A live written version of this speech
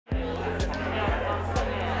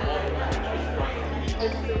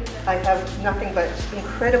I have nothing but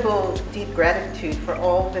incredible deep gratitude for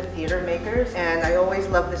all the theater makers, and I always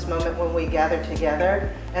love this moment when we gather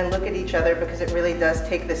together and look at each other, because it really does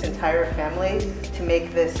take this entire family to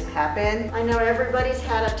make this happen. I know everybody's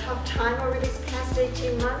had a tough time over these past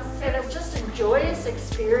 18 months, and it's just a joyous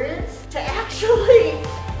experience to actually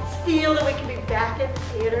feel that we can be back in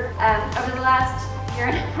theater. Over the last year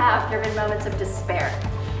and a half, there have been moments of despair.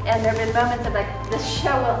 And there have been moments of like, this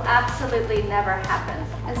show will absolutely never happen.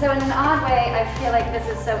 And so in an odd way, I feel like this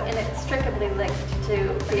is so inextricably linked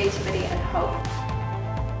to creativity and hope.